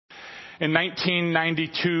In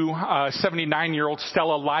 1992, 79-year-old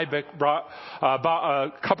Stella Liebeck bought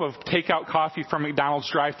a cup of takeout coffee from McDonald's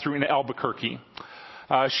drive-thru in Albuquerque.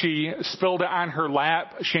 She spilled it on her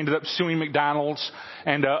lap. She ended up suing McDonald's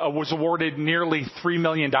and was awarded nearly $3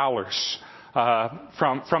 million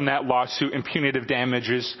from that lawsuit and punitive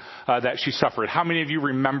damages that she suffered. How many of you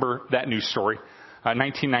remember that news story?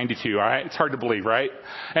 1992, all right? It's hard to believe, right?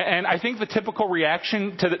 And I think the typical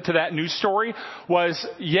reaction to that news story was,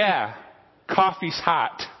 yeah, coffee's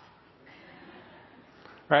hot.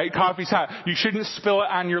 Right? Coffee's hot. You shouldn't spill it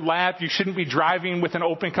on your lap. You shouldn't be driving with an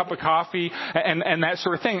open cup of coffee and that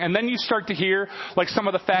sort of thing. And then you start to hear like some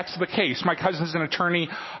of the facts of the case. My cousin's an attorney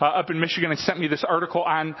up in Michigan and sent me this article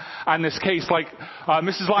on this case. Like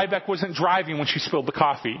Mrs. Liebeck wasn't driving when she spilled the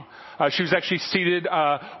coffee. She was actually seated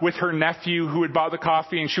with her nephew who had bought the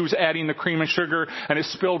coffee, and she was adding the cream and sugar, and it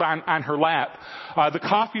spilled on her lap. The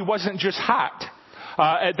coffee wasn't just hot.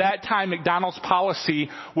 At that time, McDonald's policy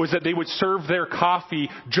was that they would serve their coffee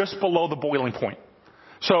just below the boiling point.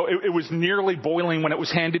 So it was nearly boiling when it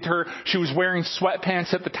was handed to her. She was wearing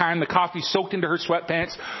sweatpants at the time. The coffee soaked into her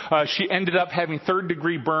sweatpants. She ended up having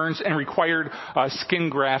third-degree burns and required skin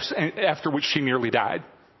grafts, after which she nearly died.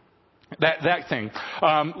 That thing.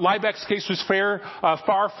 Liebeck's case was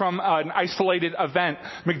far from an isolated event.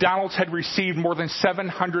 McDonald's had received more than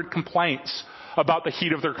 700 complaints about the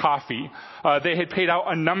heat of their coffee. They had paid out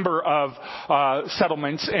a number of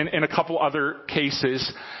settlements in a couple other cases.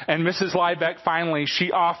 And Mrs. Liebeck finally,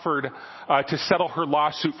 she offered to settle her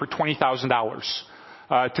lawsuit for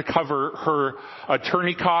 $20,000 to cover her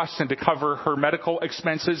attorney costs and to cover her medical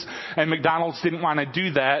expenses. And McDonald's didn't want to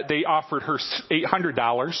do that. They offered her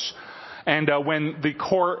 $800. And when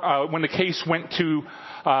the case went to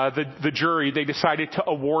the jury, they decided to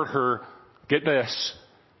award her, get this,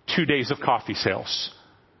 2 days of coffee sales.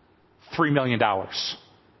 $3 million.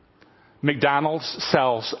 McDonald's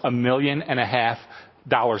sells $1.5 million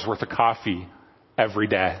worth of coffee every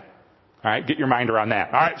day. All right, get your mind around that.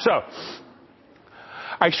 All right, so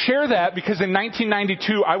I share that because in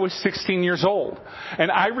 1992, I was 16 years old.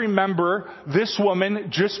 And I remember this woman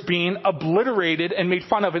just being obliterated and made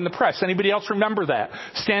fun of in the press. Anybody else remember that?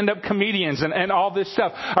 Stand-up comedians and all this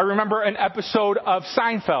stuff. I remember an episode of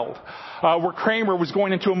Seinfeld where Kramer was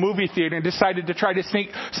going into a movie theater and decided to try to sneak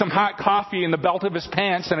some hot coffee in the belt of his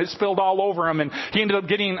pants, and it spilled all over him, and he ended up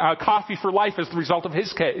getting coffee for life as the result of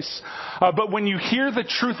his case. But when you hear the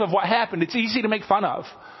truth of what happened, it's easy to make fun of.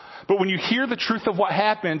 But when you hear the truth of what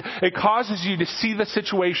happened, it causes you to see the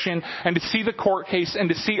situation and to see the court case and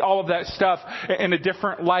to see all of that stuff in a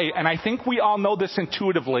different light. And I think we all know this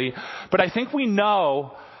intuitively, but I think we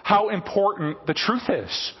know how important the truth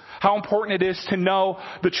is. How important it is to know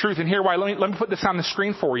the truth. And here why, let me put this on the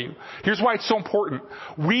screen for you. Here's why it's so important.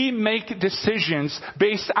 We make decisions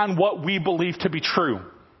based on what we believe to be true.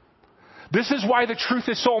 This is why the truth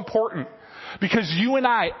is so important. Because you and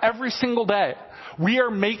I, every single day, we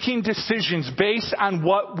are making decisions based on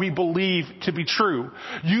what we believe to be true.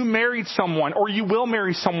 You married someone, or you will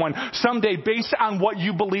marry someone someday based on what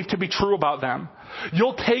you believe to be true about them.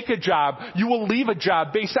 You'll take a job. You will leave a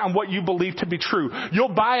job based on what you believe to be true. You'll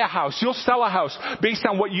buy a house. You'll sell a house based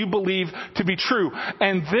on what you believe to be true.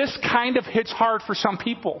 And this kind of hits hard for some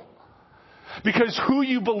people. Because who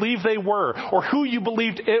you believe they were, or who you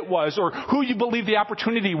believed it was, or who you believed the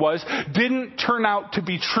opportunity was, didn't turn out to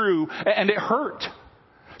be true, and it hurt.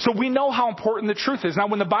 So we know how important the truth is. Now,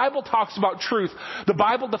 when the Bible talks about truth, the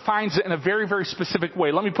Bible defines it in a very, very specific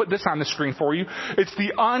way. Let me put this on the screen for you. It's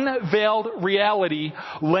the unveiled reality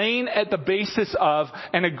laying at the basis of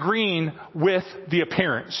and agreeing with the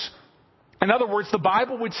appearance. In other words, the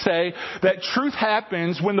Bible would say that truth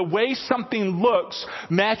happens when the way something looks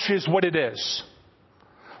matches what it is.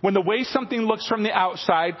 When the way something looks from the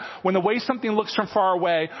outside, when the way something looks from far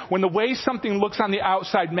away, when the way something looks on the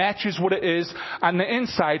outside matches what it is on the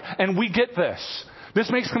inside, and we get this. This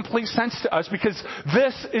makes complete sense to us because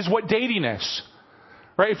this is what dating is.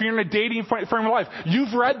 Right? If you're in a dating frame of life,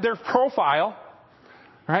 you've read their profile.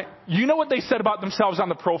 Right? You know what they said about themselves on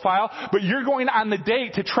the profile, but you're going on the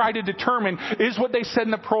date to try to determine, is what they said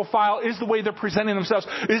in the profile, is the way they're presenting themselves,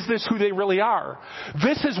 is this who they really are?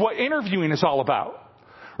 This is what interviewing is all about.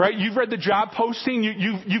 Right? You've read the job posting,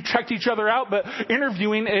 you've checked each other out, but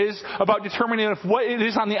interviewing is about determining if what it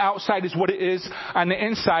is on the outside is what it is on the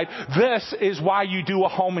inside. This is why you do a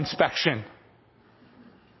home inspection.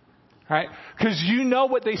 Right? Because you know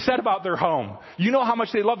what they said about their home. You know how much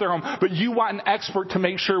they love their home, but you want an expert to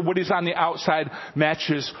make sure what is on the outside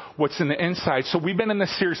matches what's in the inside. So we've been in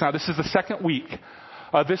this series now. This is the second week.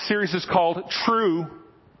 This series is called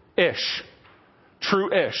True-ish.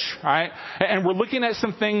 True-ish, right? And we're looking at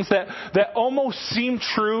some things that almost seem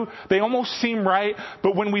true, they almost seem right,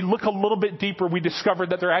 but when we look a little bit deeper, we discover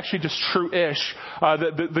that they're actually just true-ish.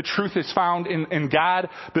 The truth is found in God,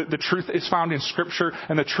 the truth is found in Scripture,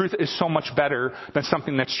 and the truth is so much better than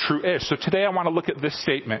something that's true-ish. So today I want to look at this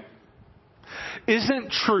statement.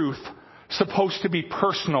 Isn't truth supposed to be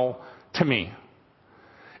personal to me?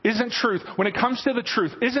 Isn't truth, when it comes to the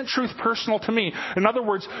truth, isn't truth personal to me? In other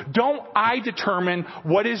words, don't I determine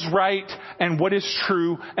what is right and what is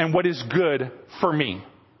true and what is good for me?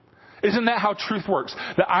 Isn't that how truth works?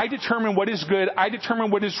 That I determine what is good, I determine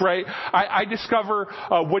what is right, I discover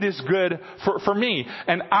what is good for me.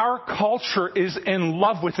 And our culture is in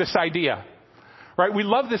love with this idea. Right? We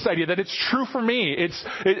love this idea that it's true for me.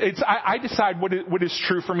 I decide what is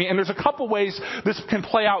true for me. And there's a couple ways this can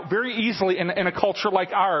play out very easily in a culture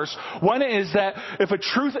like ours. One is that if a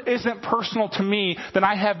truth isn't personal to me, then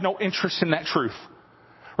I have no interest in that truth.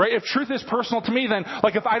 Right? If truth is personal to me, then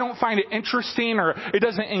like if I don't find it interesting or it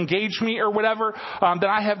doesn't engage me or whatever, then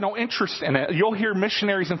I have no interest in it. You'll hear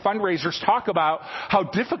missionaries and fundraisers talk about how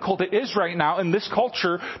difficult it is right now in this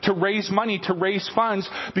culture to raise money, to raise funds,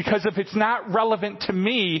 because if it's not relevant to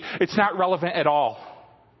me, it's not relevant at all.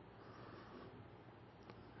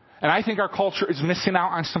 And I think our culture is missing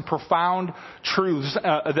out on some profound truths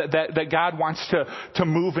that God wants to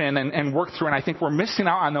move in and work through. And I think we're missing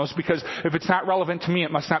out on those because if it's not relevant to me,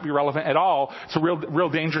 it must not be relevant at all. It's a real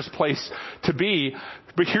dangerous place to be.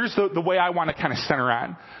 But here's the way I want to kind of center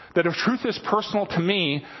on. That if truth is personal to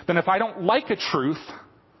me, then if I don't like a truth,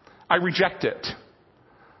 I reject it.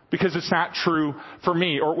 Because it's not true for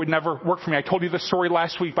me, or it would never work for me. I told you this story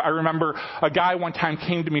last week, but I remember a guy one time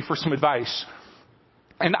came to me for some advice.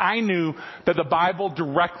 And I knew that the Bible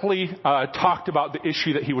directly talked about the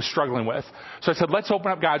issue that he was struggling with. So I said, let's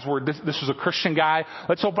open up God's Word. This was a Christian guy.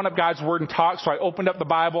 Let's open up God's Word and talk. So I opened up the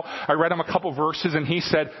Bible. I read him a couple verses, and he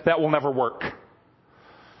said, that will never work.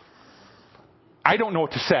 I don't know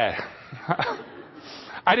what to say.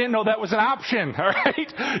 I didn't know that was an option, all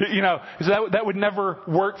right? You know, so that would never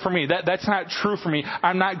work for me. That's not true for me.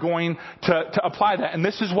 I'm not going to apply that. And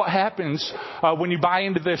this is what happens when you buy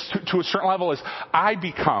into this to a certain level is I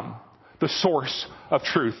become the source of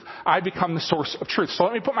truth. I become the source of truth. So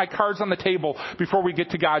let me put my cards on the table before we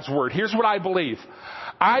get to God's Word. Here's what I believe.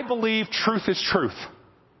 I believe truth is truth.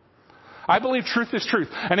 I believe truth is truth.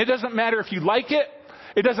 And it doesn't matter if you like it.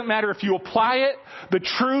 It doesn't matter if you apply it. The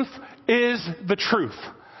truth is the truth.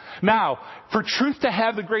 Now, for truth to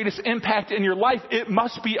have the greatest impact in your life, it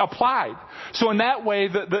must be applied. So in that way,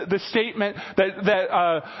 the statement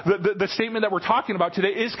the statement that we're talking about today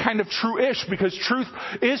is kind of true-ish because truth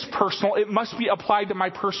is personal. It must be applied to my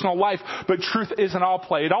personal life, but truth isn't all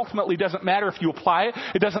play. It ultimately doesn't matter if you apply it.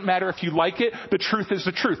 It doesn't matter if you like it. The truth is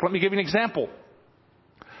the truth. Let me give you an example.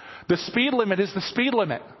 The speed limit is the speed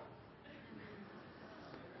limit.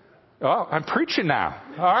 Oh, I'm preaching now.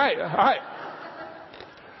 All right.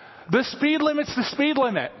 The speed limit's the speed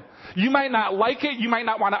limit. You might not like it. You might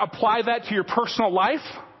not want to apply that to your personal life.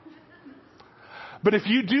 But if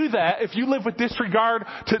you do that, if you live with disregard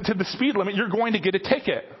to the speed limit, you're going to get a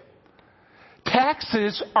ticket.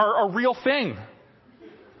 Taxes are a real thing.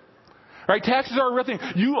 Right? Taxes are a real thing.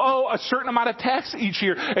 You owe a certain amount of tax each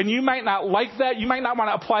year, and you might not like that. You might not want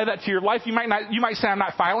to apply that to your life. You might say, I'm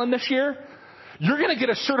not filing this year. You're going to get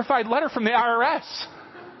a certified letter from the IRS.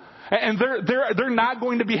 And they're not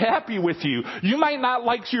going to be happy with you. You might not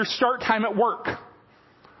like your start time at work.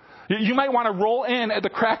 You might want to roll in at the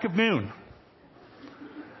crack of noon.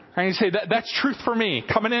 And you say, that's truth for me.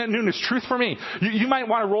 Coming in at noon is truth for me. You might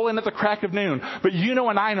want to roll in at the crack of noon. But you know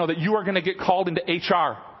and I know that you are going to get called into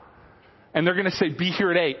HR. And they're going to say, be here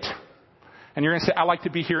at 8. And you're going to say, I like to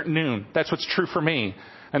be here at noon. That's what's true for me.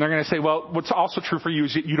 And they're going to say, well, what's also true for you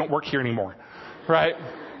is that you don't work here anymore. Right?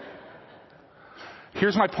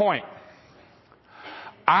 Here's my point.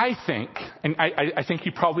 I think, and I think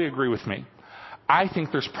you probably agree with me, I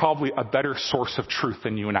think there's probably a better source of truth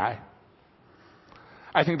than you and I.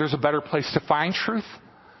 I think there's a better place to find truth.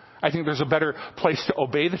 I think there's a better place to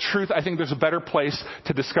obey the truth. I think there's a better place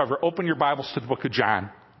to discover. Open your Bibles to the book of John.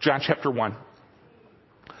 John chapter 1.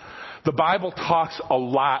 The Bible talks a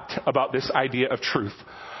lot about this idea of truth.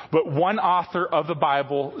 But one author of the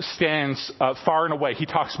Bible stands far and away. He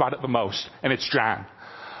talks about it the most, and it's John.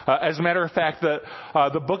 As a matter of fact,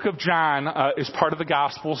 the book of John is part of the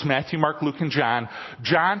Gospels, Matthew, Mark, Luke, and John.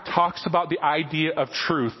 John talks about the idea of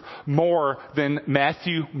truth more than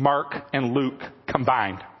Matthew, Mark, and Luke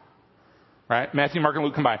combined. right? Matthew, Mark, and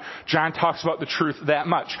Luke combined. John talks about the truth that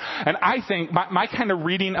much. And I think my kind of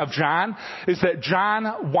reading of John is that John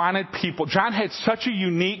had such a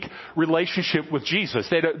unique relationship with Jesus.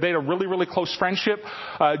 They had a really, really close friendship.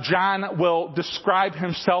 John will describe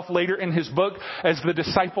himself later in his book as the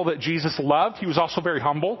disciple that Jesus loved. He was also very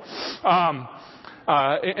humble.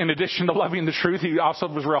 In addition to loving the truth, he also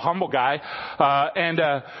was a real humble guy.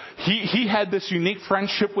 He had this unique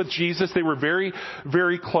friendship with Jesus. They were very,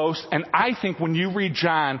 very close. And I think when you read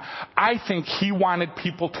John, I think he wanted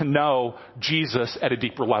people to know Jesus at a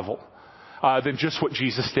deeper level than just what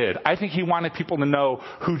Jesus did. I think he wanted people to know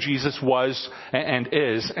who Jesus was and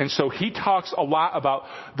is. And so he talks a lot about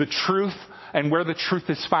the truth and where the truth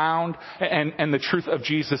is found and the truth of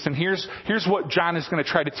Jesus. And here's what John is going to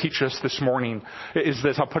try to teach us this morning is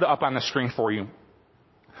this. I'll put it up on the screen for you.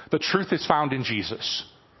 The truth is found in Jesus.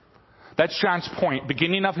 That's John's point,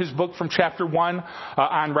 beginning of his book from chapter 1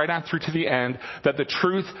 right on through to the end, that the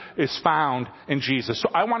truth is found in Jesus. So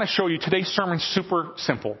I want to show you, today's sermon's super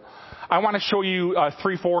simple. I want to show you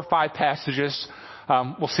 3, 4, 5 passages.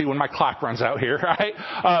 We'll see when my clock runs out here, right?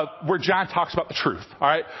 Where John talks about the truth, all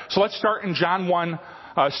right? So let's start in John 1,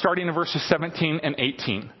 starting in verses 17 and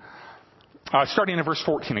 18. Starting in verse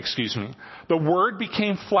 14, excuse me. The Word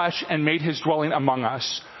became flesh and made his dwelling among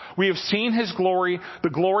us. We have seen his glory, the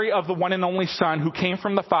glory of the one and only Son who came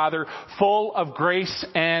from the Father, full of grace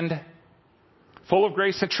and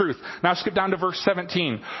truth. Now skip down to verse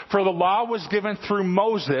 17. For the law was given through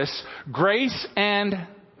Moses. Grace and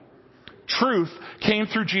truth came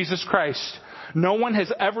through Jesus Christ. No one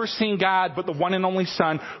has ever seen God but the one and only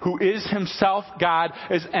Son, who is himself God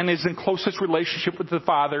and is in closest relationship with the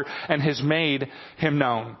Father and has made him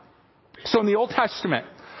known. So in the Old Testament,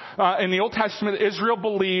 Israel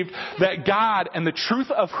believed that God and the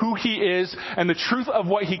truth of who he is and the truth of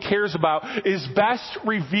what he cares about is best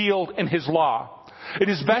revealed in his law. It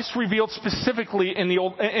is best revealed specifically in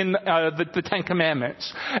the Ten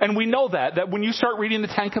Commandments. And we know that when you start reading the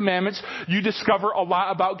Ten Commandments, you discover a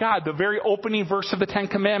lot about God. The very opening verse of the Ten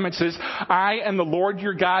Commandments is, I am the Lord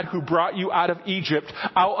your God who brought you out of Egypt,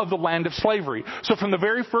 out of the land of slavery. So from the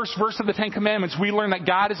very first verse of the Ten Commandments, we learn that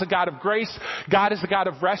God is a God of grace, God is a God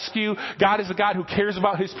of rescue, God is a God who cares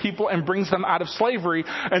about his people and brings them out of slavery.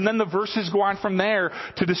 And then the verses go on from there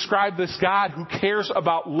to describe this God who cares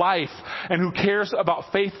about life and who cares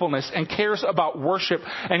about faithfulness and cares about worship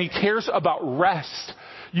and he cares about rest.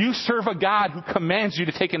 You serve a God who commands you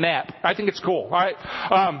to take a nap. I think it's cool, all right?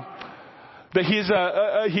 That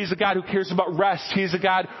he's a God who cares about rest. He's a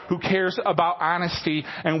God who cares about honesty.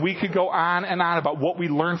 And we could go on and on about what we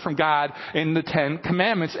learn from God in the Ten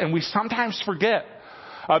Commandments. And we sometimes forget.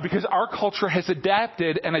 Because our culture has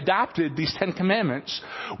adapted and adopted these Ten Commandments.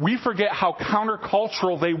 We forget how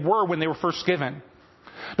countercultural they were when they were first given.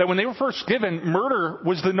 That when they were first given, murder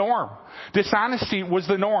was the norm. Dishonesty was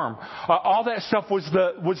the norm. All that stuff was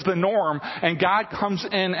the norm. And God comes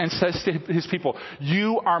in and says to his people,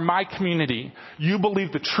 you are my community. You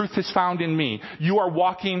believe the truth is found in me. You are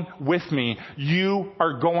walking with me. You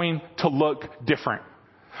are going to look different.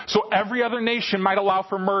 So every other nation might allow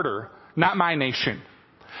for murder, not my nation.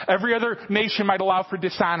 Every other nation might allow for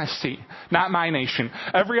dishonesty, not my nation.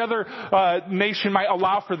 Every other nation might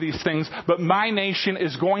allow for these things, but my nation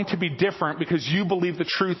is going to be different because you believe the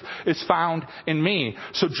truth is found in me.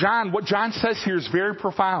 So what John says here is very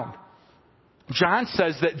profound. John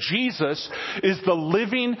says that Jesus is the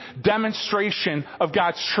living demonstration of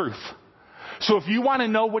God's truth. So if you want to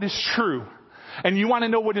know what is true, and you want to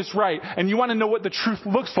know what is right, and you want to know what the truth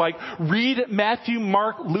looks like, read Matthew,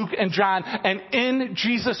 Mark, Luke, and John, and in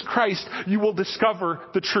Jesus Christ, you will discover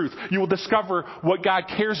the truth. You will discover what God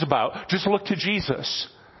cares about. Just look to Jesus.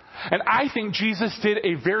 And I think Jesus did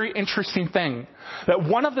a very interesting thing. That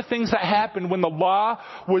one of the things that happened when the law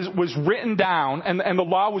was written down, and the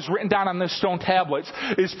law was written down on the stone tablets,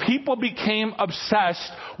 is people became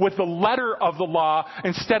obsessed with the letter of the law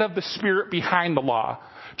instead of the spirit behind the law.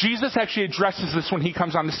 Jesus actually addresses this when he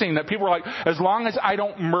comes on the scene, that people are like, as long as I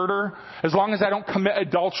don't murder, as long as I don't commit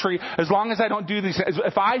adultery, as long as I don't do these things,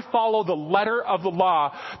 if I follow the letter of the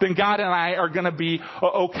law, then God and I are going to be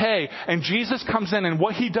okay. And Jesus comes in, and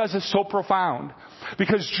what he does is so profound.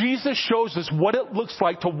 Because Jesus shows us what it looks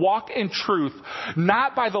like to walk in truth,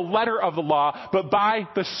 not by the letter of the law, but by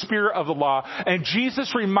the spirit of the law. And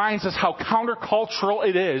Jesus reminds us how countercultural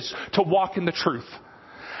it is to walk in the truth.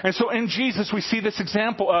 And so in Jesus, we see this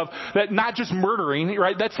example of that not just murdering,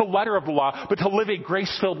 right? That's the letter of the law, but to live a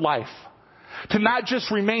grace-filled life. To not just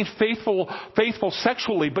remain faithful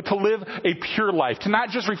sexually, but to live a pure life. To not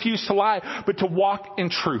just refuse to lie, but to walk in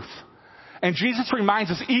truth. And Jesus reminds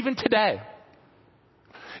us, even today,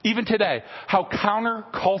 even today, how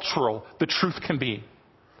countercultural the truth can be.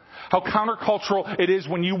 How countercultural it is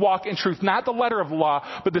when you walk in truth, not the letter of the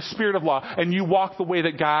law, but the spirit of law, and you walk the way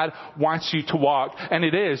that God wants you to walk. And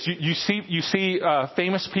it is. You see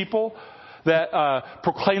famous people that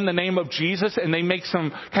proclaim the name of Jesus, and they make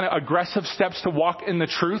some kind of aggressive steps to walk in the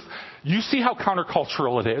truth. You see how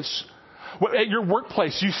countercultural it is. At your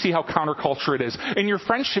workplace, you see how counterculture it is. In your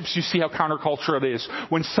friendships, you see how counterculture it is.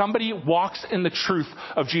 When somebody walks in the truth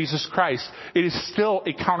of Jesus Christ, it is still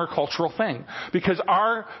a countercultural thing. Because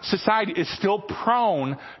our society is still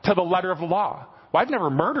prone to the letter of the law. Well, I've never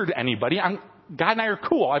murdered anybody. God and I are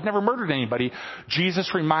cool. I've never murdered anybody. Jesus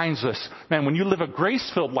reminds us, man, when you live a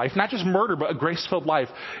grace-filled life, not just murder, but a grace-filled life,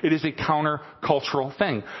 it is a countercultural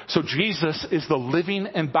thing. So Jesus is the living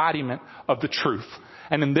embodiment of the truth.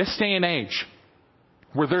 And in this day and age,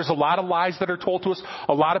 where there's a lot of lies that are told to us,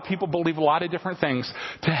 a lot of people believe a lot of different things,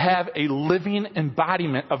 to have a living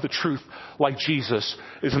embodiment of the truth like Jesus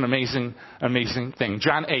is an amazing, amazing thing.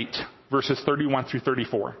 John 8, verses 31 through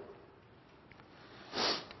 34.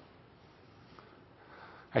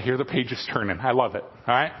 I hear the pages turning. I love it.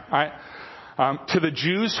 All right. To the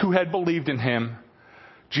Jews who had believed in him,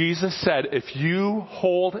 Jesus said, if you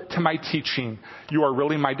hold to my teaching, you are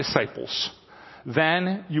really my disciples.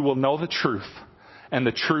 Then you will know the truth, and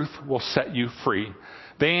the truth will set you free.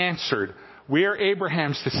 They answered, we are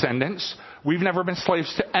Abraham's descendants. We've never been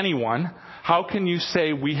slaves to anyone. How can you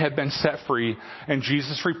say we have been set free? And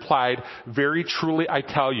Jesus replied, very truly I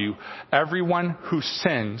tell you, everyone who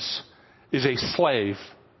sins is a slave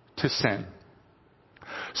to sin.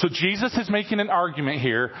 So Jesus is making an argument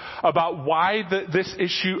here about why this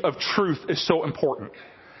issue of truth is so important.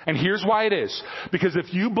 And here's why it is. Because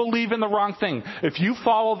if you believe in the wrong thing, if you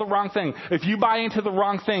follow the wrong thing, if you buy into the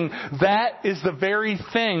wrong thing, that is the very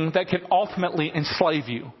thing that can ultimately enslave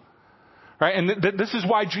you. Right? And this is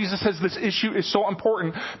why Jesus says this issue is so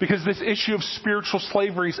important, because this issue of spiritual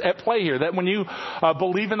slavery is at play here. That when you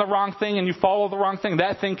believe in the wrong thing and you follow the wrong thing,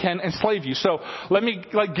 that thing can enslave you. So let me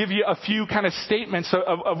give you a few kind of statements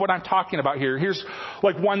of what I'm talking about here. Here's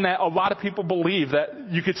one that a lot of people believe, that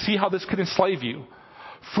you could see how this could enslave you.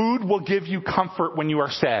 Food will give you comfort when you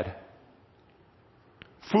are sad.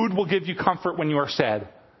 Food will give you comfort when you are sad.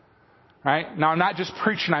 Right? Now I'm not just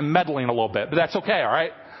preaching, I'm meddling a little bit, but that's okay,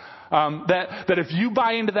 alright? That if you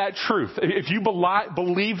buy into that truth, if you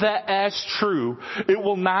believe that as true, it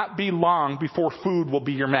will not be long before food will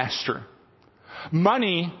be your master.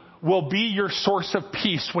 Money will be your source of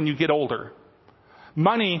peace when you get older.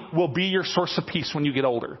 Money will be your source of peace when you get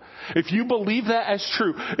older. If you believe that as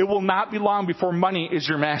true, it will not be long before money is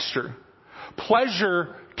your master.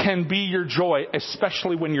 Pleasure can be your joy,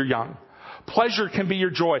 especially when you're young. Pleasure can be your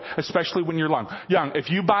joy, especially when you're young. If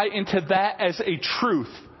you buy into that as a truth,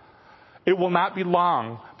 it will not be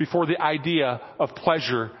long before the idea of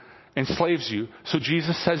pleasure enslaves you. So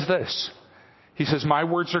Jesus says this. He says, my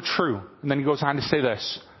words are true. And then he goes on to say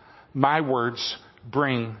this. My words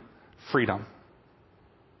bring freedom.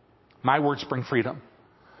 My words bring freedom.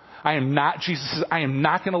 Jesus says, I am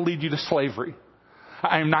not going to lead you to slavery.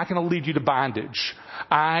 I am not going to lead you to bondage.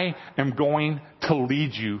 I am going to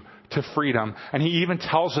lead you to freedom. And he even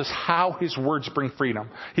tells us how his words bring freedom.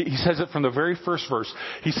 He says it from the very first verse.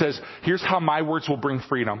 He says, here's how my words will bring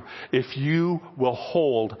freedom. If you will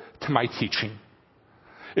hold to my teaching.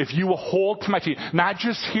 If you will hold to my teaching, not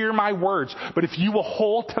just hear my words, but if you will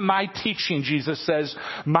hold to my teaching, Jesus says,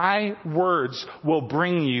 my words will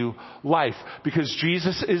bring you life. Because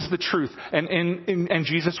Jesus is the truth, and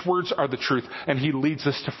Jesus' words are the truth, and he leads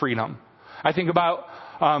us to freedom. I think about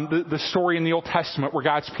the story in the Old Testament where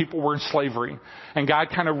God's people were in slavery. And God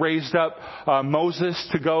kind of raised up Moses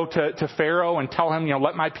to go to Pharaoh and tell him,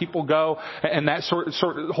 let my people go, and that sort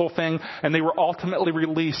of whole thing. And they were ultimately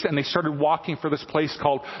released, and they started walking for this place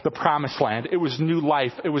called the Promised Land. It was new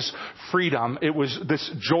life. It was freedom. It was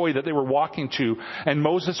this joy that they were walking to. And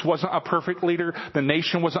Moses wasn't a perfect leader. The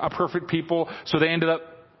nation wasn't a perfect people. So they ended up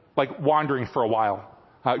wandering for a while.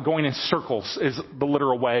 Going in circles is the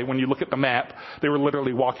literal way. When you look at the map, they were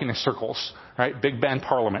literally walking in circles, right? Big Ben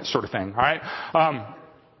Parliament sort of thing, all right?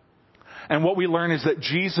 And what we learn is that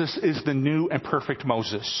Jesus is the new and perfect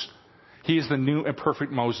Moses. He is the new and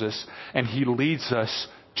perfect Moses, and he leads us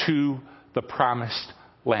to the promised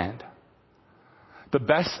land. The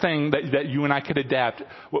best thing that you and I could adapt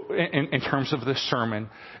in terms of this sermon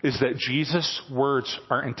is that Jesus' words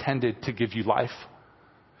are intended to give you life.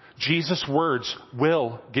 Jesus' words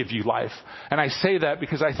will give you life. And I say that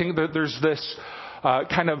because I think that there's this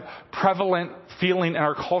kind of prevalent feeling in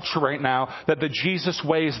our culture right now that the Jesus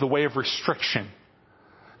way is the way of restriction.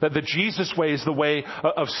 That the Jesus way is the way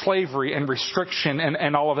of slavery and restriction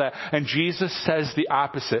and all of that. And Jesus says the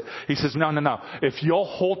opposite. He says, no. If you'll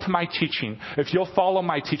hold to my teaching, if you'll follow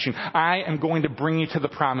my teaching, I am going to bring you to the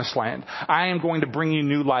promised land. I am going to bring you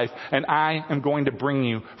new life, and I am going to bring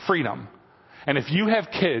you freedom. And if you have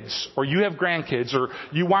kids, or you have grandkids, or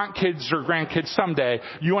you want kids or grandkids someday,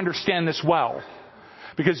 you understand this well.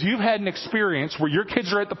 Because you've had an experience where your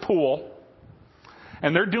kids are at the pool,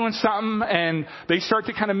 and they're doing something, and they start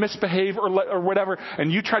to kind of misbehave or whatever,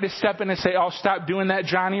 and you try to step in and say, oh, stop doing that,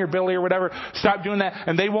 Johnny or Billy or whatever. Stop doing that.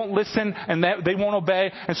 And they won't listen, and they won't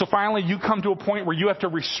obey. And so finally you come to a point where you have to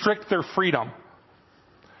restrict their freedom.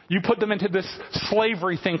 You put them into this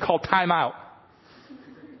slavery thing called timeout.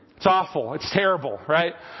 It's awful. It's terrible,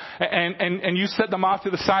 right? And you set them off to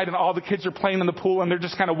the side, and all the kids are playing in the pool, and they're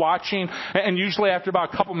just kind of watching. And usually after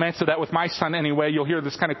about a couple minutes of that, with my son anyway, you'll hear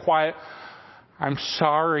this kind of quiet, I'm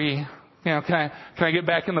sorry. Can I get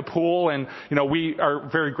back in the pool? And, we are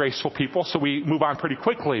very graceful people, so we move on pretty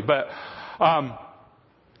quickly. But,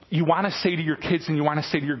 you want to say to your kids and you want to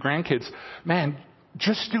say to your grandkids, man,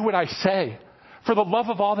 just do what I say. For the love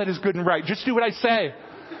of all that is good and right, just do what I say.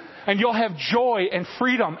 And you'll have joy and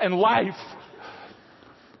freedom and life.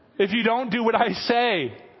 If you don't do what I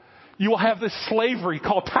say, you will have this slavery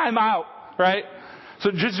called time out, right?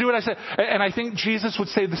 So just do what I say. And I think Jesus would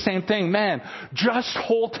say the same thing. Man, just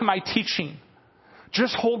hold to my teaching.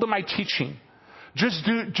 Just hold to my teaching. Just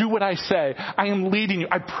do what I say. I am leading you.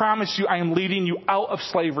 I promise you, I am leading you out of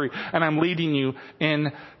slavery, and I'm leading you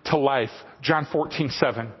into life. John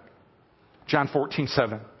 14:7. John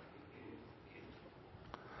 14:7.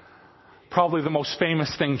 Probably the most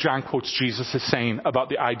famous thing John quotes Jesus is saying about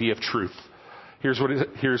the idea of truth. Here's what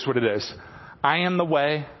it is. I am the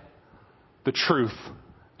way, the truth,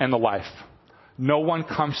 and the life. No one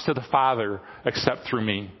comes to the Father except through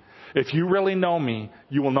me. If you really know me,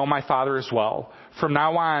 you will know my Father as well. From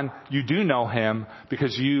now on, you do know him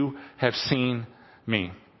because you have seen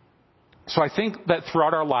me. So I think that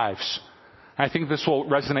throughout our lives, I think this will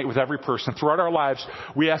resonate with every person. Throughout our lives,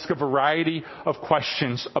 we ask a variety of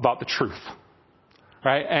questions about the truth.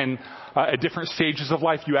 Right? And at different stages of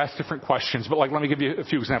life, you ask different questions. But let me give you a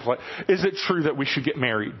few examples. Is it true that we should get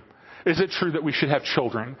married? Is it true that we should have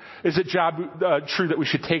children? Is it true that we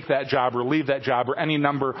should take that job or leave that job or any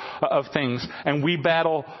number of things? And we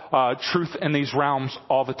battle truth in these realms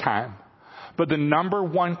all the time. But the number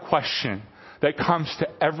one question that comes to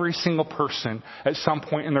every single person at some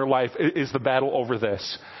point in their life is the battle over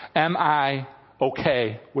this. Am I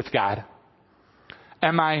okay with God?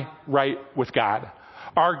 Am I right with God?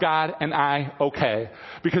 Are God and I okay?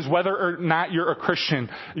 Because whether or not you're a Christian,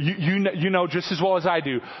 you know just as well as I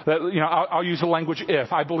do that, I'll use the language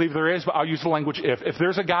if. I believe there is, but I'll use the language if. If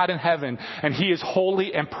there's a God in heaven and he is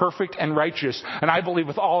holy and perfect and righteous, and I believe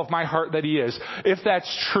with all of my heart that he is, if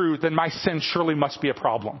that's true, then my sin surely must be a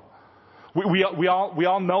problem. We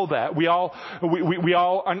all know that. We all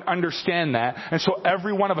understand that. And so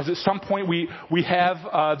every one of us, at some point, we have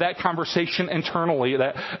that conversation internally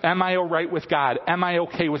that, am I all right with God? Am I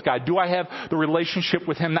okay with God? Do I have the relationship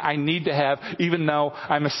with him that I need to have, even though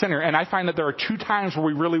I'm a sinner? And I find that there are two times where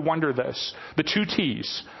we really wonder this. The two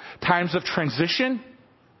T's. Times of transition,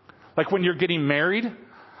 like when you're getting married,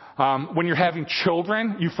 when you're having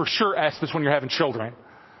children. You for sure ask this when you're having children.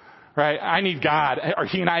 Right? I need God. Are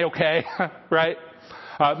he and I okay? Right?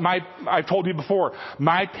 I've told you before,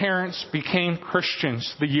 my parents became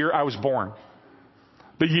Christians the year I was born.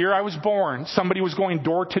 The year I was born, somebody was going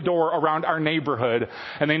door to door around our neighborhood,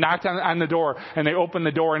 and they knocked on the door, and they opened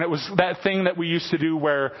the door, and it was that thing that we used to do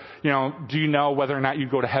where, do you know whether or not you'd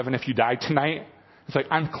go to heaven if you died tonight? It's like,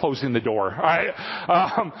 I'm closing the door. Right?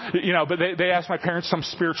 But they asked my parents some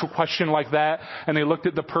spiritual question like that, and they looked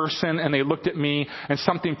at the person, and they looked at me, and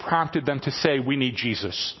something prompted them to say, we need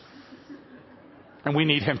Jesus. And we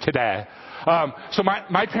need him today. So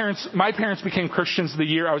my parents became Christians the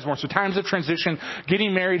year I was born. So times of transition,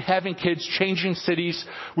 getting married, having kids, changing cities.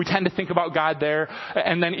 We tend to think about God there.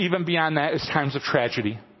 And then even beyond that is times of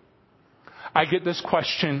tragedy. I get this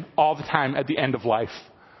question all the time at the end of life.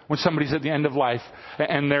 When somebody's at the end of life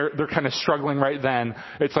and they're kind of struggling right then,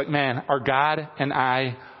 it's like, man, are God and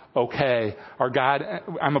I okay? Are God,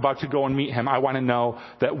 I'm about to go and meet him. I want to know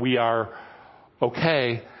that we are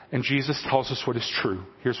okay. And Jesus tells us what is true.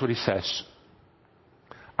 Here's what he says.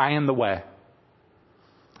 I am the way.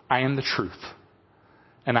 I am the truth.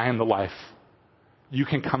 And I am the life. You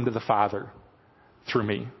can come to the Father through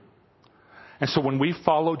me. And so when we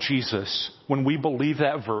follow Jesus, when we believe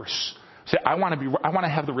that verse, Say, I want to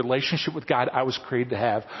have the relationship with God I was created to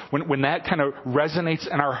have. When that kind of resonates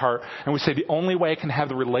in our heart, and we say, the only way I can have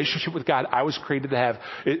the relationship with God I was created to have,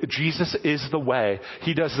 Jesus is the way.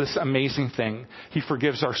 He does this amazing thing. He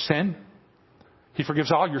forgives our sin. He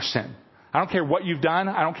forgives all your sin. I don't care what you've done.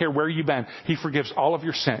 I don't care where you've been. He forgives all of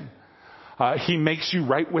your sin. He makes you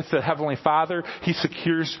right with the Heavenly Father. He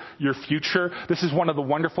secures your future. This is one of the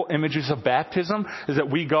wonderful images of baptism, is that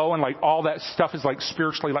we go and all that stuff is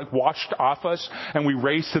spiritually washed off us, and we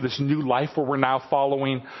raise to this new life where we're now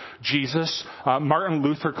following Jesus. Martin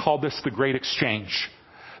Luther called this the great exchange.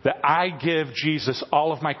 That I give Jesus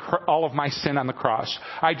all of my sin on the cross.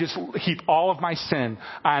 I just heap all of my sin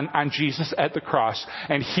on Jesus at the cross,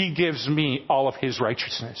 and He gives me all of His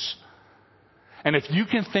righteousness. And if you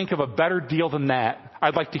can think of a better deal than that,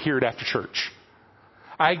 I'd like to hear it after church.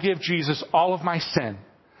 I give Jesus all of my sin,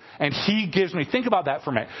 and He gives me, think about that for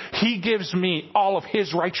a minute, He gives me all of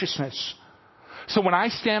His righteousness. So when I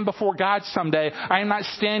stand before God someday, I am not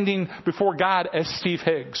standing before God as Steve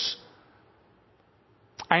Higgs.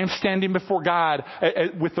 I am standing before God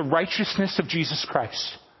with the righteousness of Jesus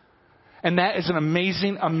Christ. And that is an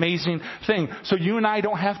amazing, amazing thing. So you and I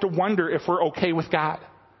don't have to wonder if we're okay with God.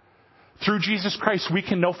 Through Jesus Christ, we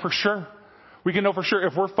can know for sure. We can know for sure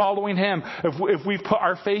if we're following Him, if we've put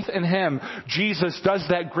our faith in Him, Jesus does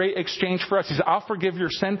that great exchange for us. He says, I'll forgive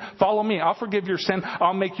your sin. Follow me. I'll forgive your sin.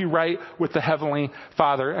 I'll make you right with the Heavenly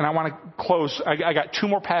Father. And I want to close. I got two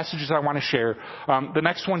more passages I want to share. The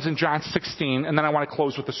next one's in John 16, and then I want to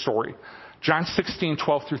close with a story. John 16,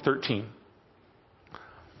 12 through 13.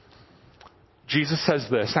 Jesus says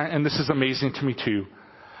this, and this is amazing to me too.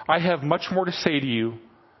 I have much more to say to you,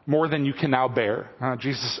 more than you can now bear.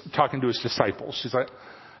 Jesus talking to His disciples. He's like,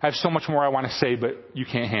 I have so much more I want to say, but you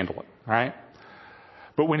can't handle it. All right?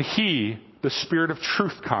 But when He, the Spirit of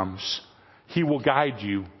truth, comes, He will guide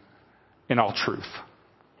you in all truth.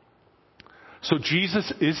 So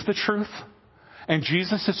Jesus is the truth. And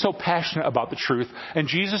Jesus is so passionate about the truth. And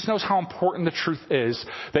Jesus knows how important the truth is,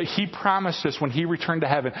 that He promised us when He returned to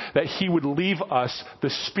heaven that He would leave us the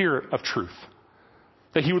Spirit of truth.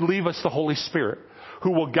 That He would leave us the Holy Spirit,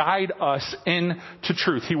 who will guide us into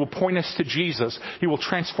truth. He will point us to Jesus. He will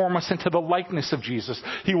transform us into the likeness of Jesus.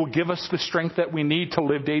 He will give us the strength that we need to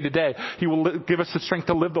live day to day. He will give us the strength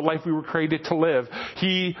to live the life we were created to live.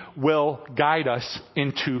 He will guide us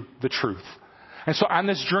into the truth. And so on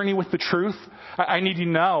this journey with the truth, I need you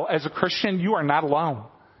to know, as a Christian, you are not alone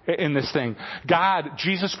in this thing. God,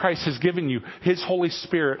 Jesus Christ, has given you His Holy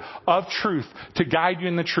Spirit of truth to guide you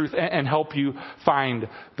in the truth and help you find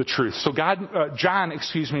the truth. So John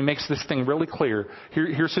makes this thing really clear.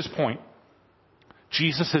 Here's his point.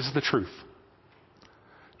 Jesus is the truth.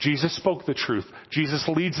 Jesus spoke the truth. Jesus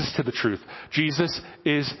leads us to the truth. Jesus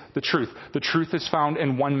is the truth. The truth is found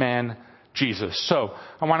in one man, Jesus. So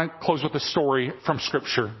I want to close with a story from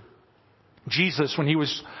Scripture. Jesus, when He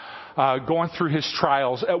was going through His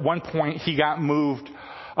trials, at one point He got moved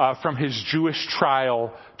from His Jewish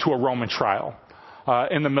trial to a Roman trial.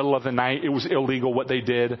 In the middle of the night, it was illegal what they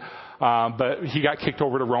did, but He got kicked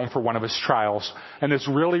over to Rome for one of His trials. And this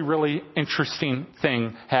really, really interesting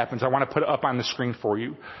thing happens. I want to put it up on the screen for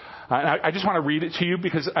you. I just want to read it to you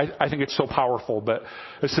because I think it's so powerful. But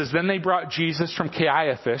it says, Then they brought Jesus from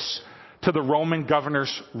Caiaphas to the Roman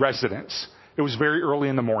governor's residence. It was very early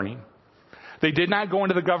in the morning. They did not go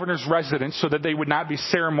into the governor's residence so that they would not be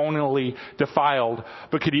ceremonially defiled,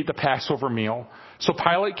 but could eat the Passover meal. So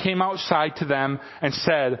Pilate came outside to them and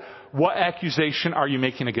said, What accusation are you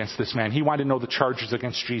making against this man? He wanted to know the charges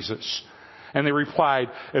against Jesus. And they replied,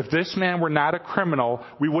 If this man were not a criminal,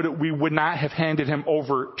 we would not have handed him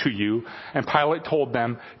over to you. And Pilate told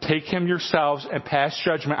them, Take him yourselves and pass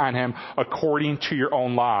judgment on him according to your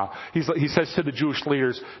own law. He says to the Jewish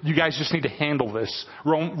leaders, you guys just need to handle this.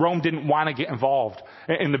 Rome didn't want to get involved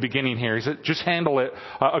in the beginning here. He said, just handle it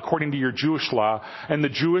according to your Jewish law. And the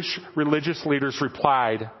Jewish religious leaders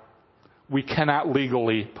replied, We cannot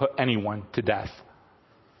legally put anyone to death.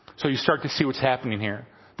 So you start to see what's happening here.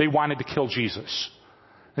 They wanted to kill Jesus.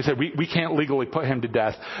 They said, we can't legally put him to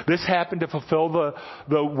death. This happened to fulfill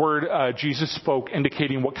the word Jesus spoke,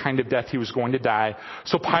 indicating what kind of death he was going to die.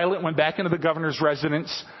 So Pilate went back into the governor's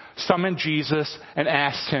residence, summoned Jesus, and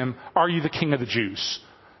asked him, Are you the king of the Jews?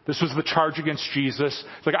 This was the charge against Jesus.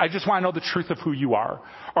 It's like, I just want to know the truth of who you are.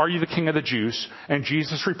 Are you the king of the Jews? And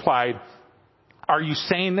Jesus replied, Are you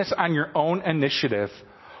saying this on your own initiative,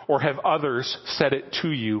 or have others said it to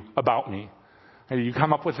you about me? You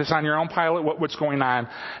come up with this on your own, Pilate? What's going on?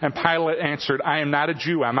 And Pilate answered, I am not a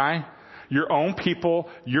Jew, am I? Your own people,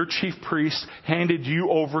 your chief priests, handed you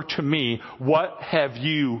over to me. What have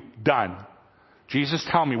you done? Jesus,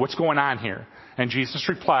 tell me what's going on here. And Jesus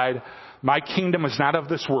replied, my kingdom is not of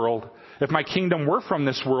this world. If my kingdom were from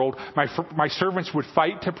this world, my servants would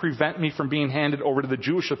fight to prevent me from being handed over to the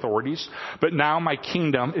Jewish authorities. But now my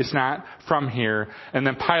kingdom is not from here. And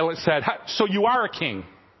then Pilate said, so you are a king.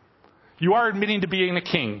 You are admitting to being a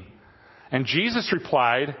king. And Jesus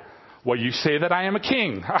replied, well, you say that I am a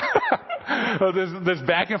king. There's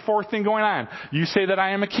back and forth thing going on. You say that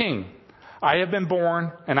I am a king. I have been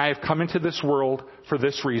born and I have come into this world for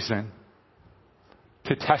this reason.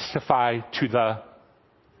 To testify to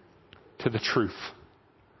the truth.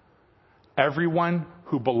 Everyone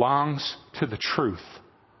who belongs to the truth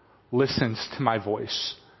listens to my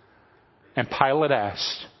voice. And Pilate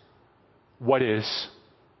asked, what is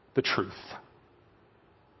the truth?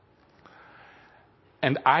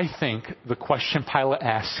 And I think the question Pilate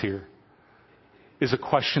asks here is a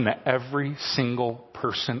question that every single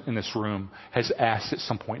person in this room has asked at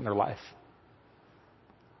some point in their life.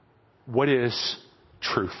 What is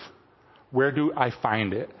truth? Where do I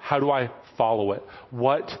find it? How do I follow it?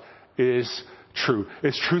 What is true?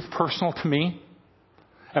 Is truth personal to me?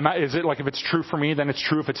 Is it like if it's true for me, then it's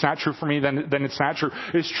true. If it's not true for me, then it's not true.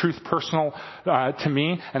 Is truth personal to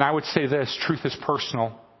me? And I would say this, truth is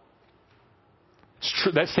personal. It's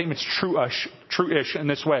true, that statement's true-ish in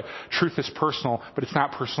this way. Truth is personal, but it's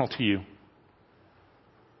not personal to you.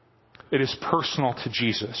 It is personal to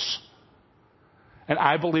Jesus. And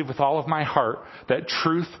I believe with all of my heart that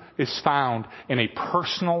truth is found in a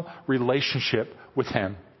personal relationship with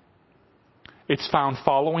Him. It's found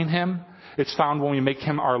following Him. It's found when we make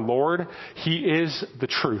Him our Lord. He is the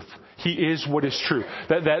truth. He is what is true.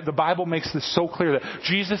 That the Bible makes this so clear that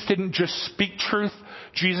Jesus didn't just speak truth.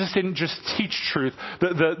 Jesus didn't just teach truth.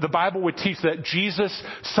 The Bible would teach that Jesus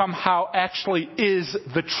somehow actually is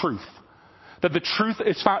the truth. That the truth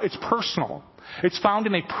is found, it's personal. It's found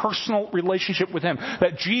in a personal relationship with Him.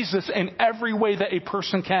 That Jesus, in every way that a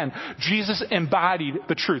person can, Jesus embodied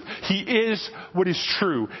the truth. He is what is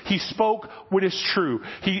true. He spoke what is true.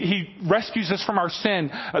 He rescues us from our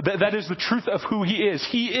sin. That is the truth of who He is.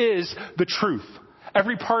 He is the truth.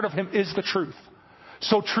 Every part of Him is the truth.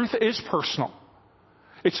 So truth is personal.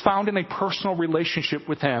 It's found in a personal relationship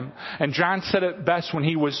with Him. And John said it best when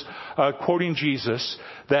he was quoting Jesus,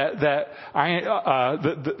 that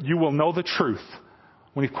you will know the truth.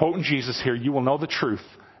 When he's quoting Jesus here, you will know the truth,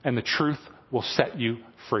 and the truth will set you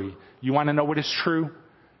free. You want to know what is true?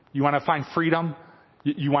 You want to find freedom?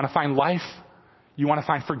 You want to find life? You want to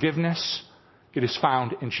find forgiveness? It is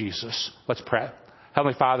found in Jesus. Let's pray.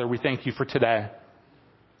 Heavenly Father, we thank You for today.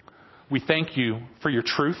 We thank You for Your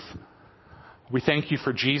truth. We thank You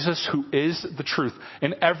for Jesus, who is the truth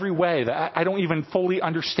in every way. That I don't even fully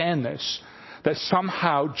understand this. That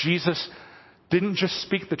somehow Jesus didn't just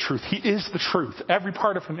speak the truth. He is the truth. Every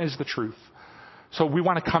part of Him is the truth. So we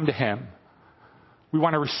want to come to Him. We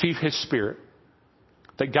want to receive His Spirit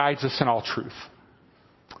that guides us in all truth.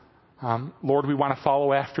 Lord, we want to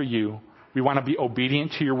follow after You. We want to be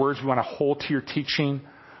obedient to Your words. We want to hold to Your teaching.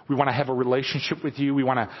 We want to have a relationship with You. We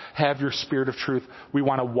want to have Your Spirit of truth. We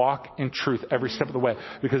want to walk in truth every step of the way,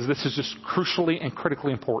 because this is just crucially and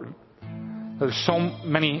critically important. There's so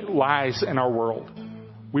many lies in our world.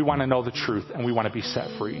 We want to know the truth, and we want to be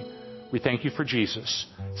set free. We thank You for Jesus.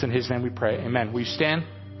 It's in His name we pray. Amen. Will you stand?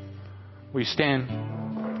 Will you stand?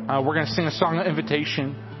 We're going to sing a song of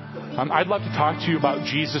invitation. I'd love to talk to you about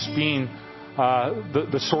Jesus being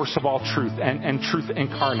the source of all truth and truth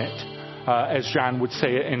incarnate. As John would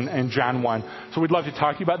say it in John 1. So we'd love to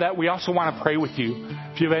talk to you about that. We also want to pray with you.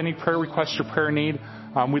 If you have any prayer requests or prayer need,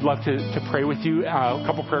 we'd love to pray with you. A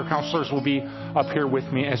couple prayer counselors will be up here with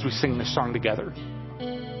me as we sing this song together.